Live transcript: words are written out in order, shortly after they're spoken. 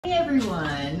Hey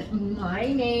everyone,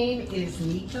 my name is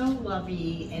Neko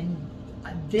Lovie, and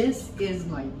this is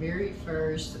my very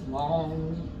first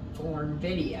long form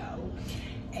video.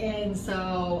 And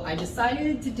so I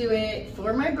decided to do it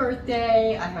for my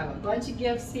birthday. I have a bunch of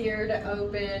gifts here to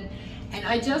open, and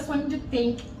I just wanted to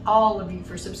thank all of you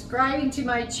for subscribing to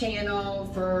my channel,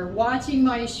 for watching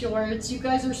my shorts. You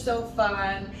guys are so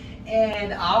fun,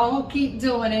 and I'll keep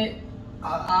doing it.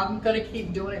 I'm gonna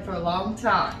keep doing it for a long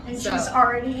time. And she's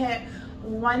already hit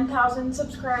 1,000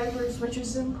 subscribers, which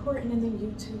is important in the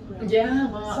YouTube realm. Yeah,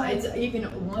 well, so, it's even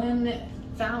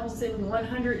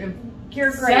 1,170.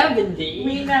 You're great.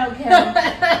 We know, Kim.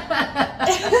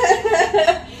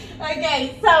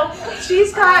 Okay, so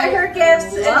she's got her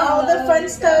gifts and all the fun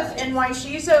stuff, and while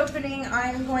she's opening,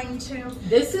 I'm going to...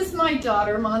 This is my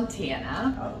daughter,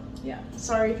 Montana. Oh, yeah.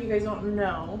 Sorry if you guys don't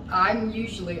know. I'm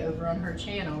usually over on her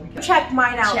channel. Check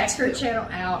mine out. Check her channel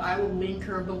out. I will link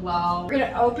her below. We're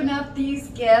going to open up these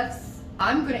gifts.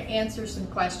 I'm going to answer some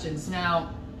questions. Now,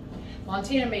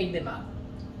 Montana made them up,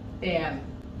 and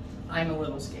I'm a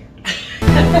little scared.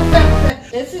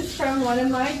 This is from one of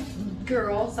my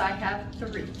girls. I have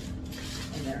 3.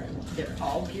 And they're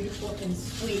all beautiful and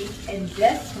sweet. And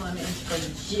this one is from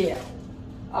Jill.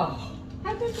 Oh,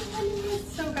 I've been wanting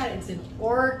this so bad. It's an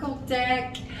oracle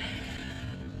deck.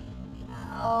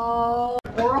 Oh,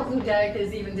 oracle deck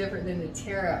is even different than the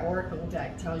tarot. Oracle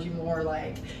deck tells you more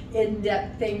like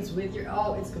in-depth things with your.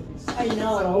 Oh, it's gonna be. So I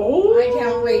know. I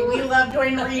can't wait. We love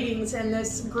doing readings in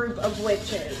this group of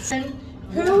witches. And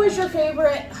who is your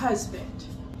favorite husband?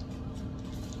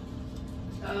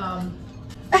 I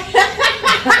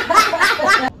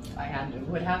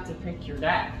would have to pick your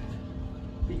dad.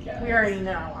 Because we already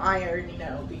know. I already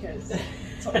know because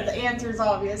the answer is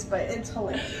obvious, but it's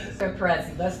hilarious. So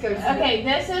Prezi, let's go. Okay,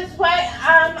 this is what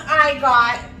I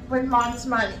got with Mom's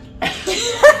money.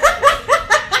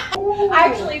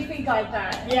 Actually, we got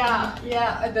that.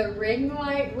 Yeah, the ring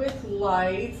light with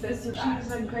lights. This is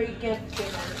She's a great gift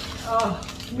giver. Oh,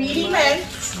 meaty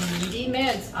mints. Meaty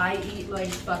mints. I eat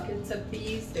like buckets of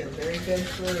these. They're very good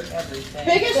for everything.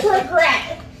 Biggest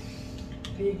regret.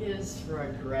 Biggest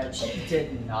regret. She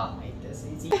did not make this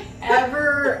easy.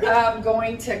 Ever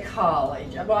going to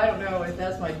college? Well, I don't know if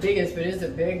that's my biggest, but it's a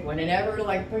big one. And ever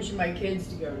like pushing my kids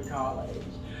to go to college.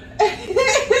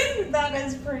 That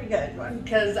is a pretty good one.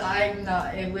 Because I'm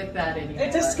not with that anymore.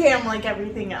 It's a scam like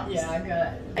everything else. Yeah, I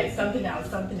got it. Okay, something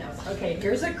else. Okay,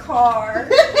 here's a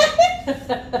card.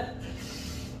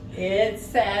 It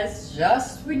says,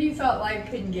 just when you thought life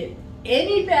couldn't get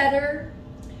any better,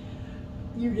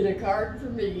 you get a card for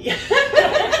me.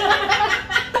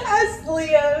 Us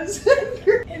Leos.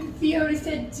 And Fiona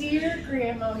said, dear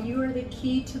Grandma, you are the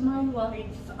key to my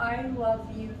life. I love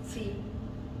you, Fee.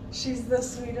 She's the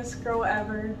sweetest girl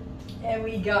ever. And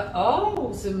we got,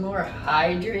 some more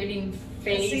hydrating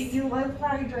face. See, you love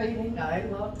hydrating. I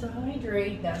love to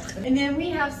hydrate. And then we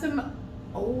have some,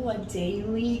 a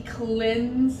daily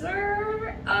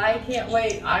cleanser. I can't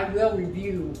wait. I will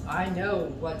review. I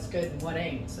know what's good and what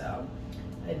ain't, so.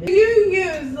 Do you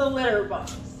use the litter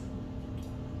box?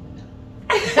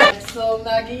 So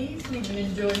nuggies, we've been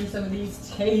enjoying some of these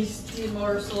tasty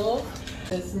morsels.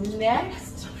 This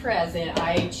next present,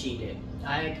 I cheated.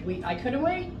 I couldn't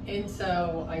wait, and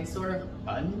so I sort of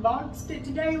unboxed it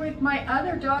today with my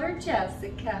other daughter,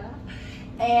 Jessica.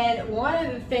 And one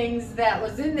of the things that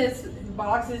was in this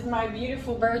box is my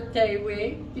beautiful birthday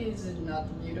wig. Is it not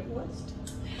the beautifulest?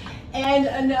 And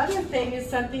another thing is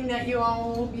something that you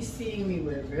all will be seeing me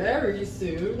with very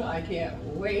soon. I can't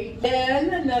wait.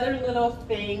 Then another little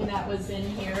thing that was in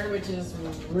here, which is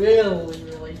really,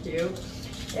 really cute,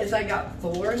 is I got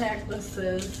 4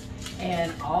 necklaces,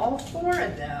 and all 4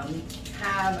 of them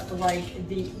have like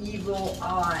the evil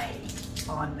eye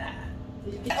on that.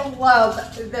 I love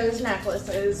those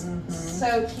necklaces.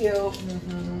 So cute.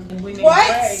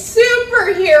 What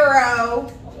superhero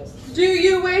do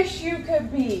you wish you could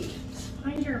be?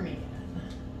 Spider-Man.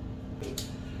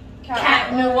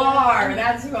 Cat Noir.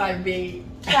 That's who I'd be.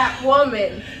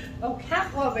 Catwoman. Oh,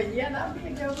 Catwoman. Yeah, that'd be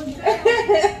a good one too.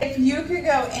 If you could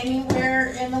go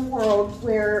anywhere in the world,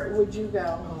 where would you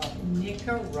go?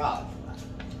 Nicaragua.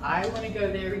 I want to go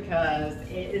there because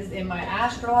it is in my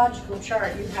astrological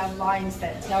chart. You have lines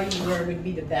that tell you where would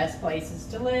be the best places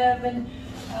to live and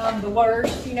the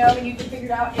worst, and you can figure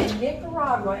it out. And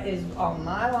Nicaragua is on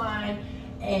my line,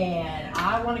 and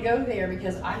I want to go there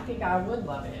because I think I would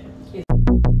love it.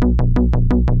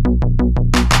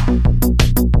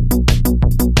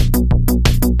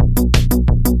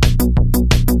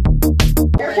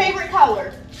 Your favorite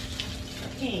color?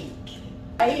 Pink.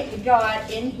 I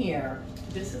got in here,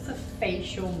 this is a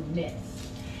facial mist.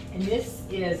 And this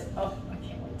is, oh, I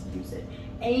can't wait to use it.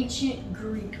 Ancient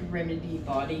Greek Remedy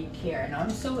Body Care. And I'm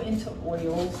so into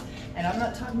oils, and I'm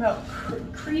not talking about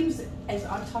creams, as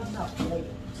I'm talking about oils.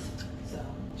 So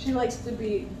she likes to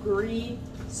be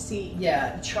greasy.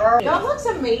 Yeah, Charlie. That looks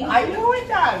amazing. I know it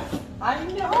does. I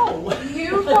know.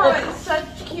 You got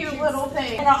such cute little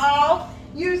things. And I'll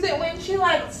use it when she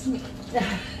likes me.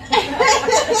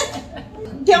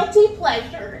 Guilty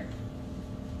pleasure.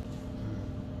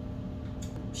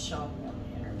 Shopping on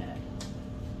the internet.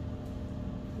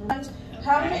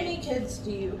 How many kids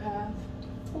do you have?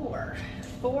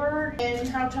 4. And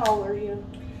how tall are you?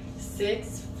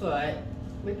 6 foot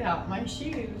without my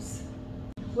shoes.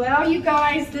 Well, you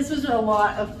guys, this was a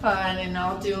lot of fun, and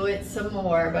I'll do it some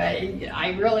more, but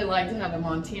I really like to have a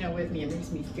Montana with me. It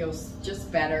makes me feel just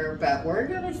better, but we're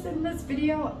going to send this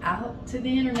video out to the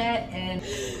internet. And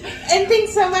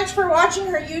thanks so much for watching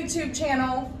her YouTube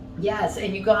channel. Yes,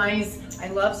 and you guys, I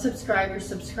love subscribers.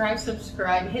 Subscribe,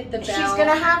 hit the bell. She's going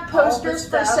to have posters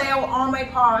for sale on my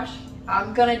Posh.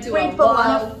 I'm going to do a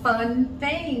lot of fun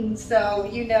things, so,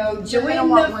 you know, join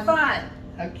the fun.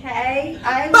 Okay?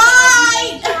 Bye!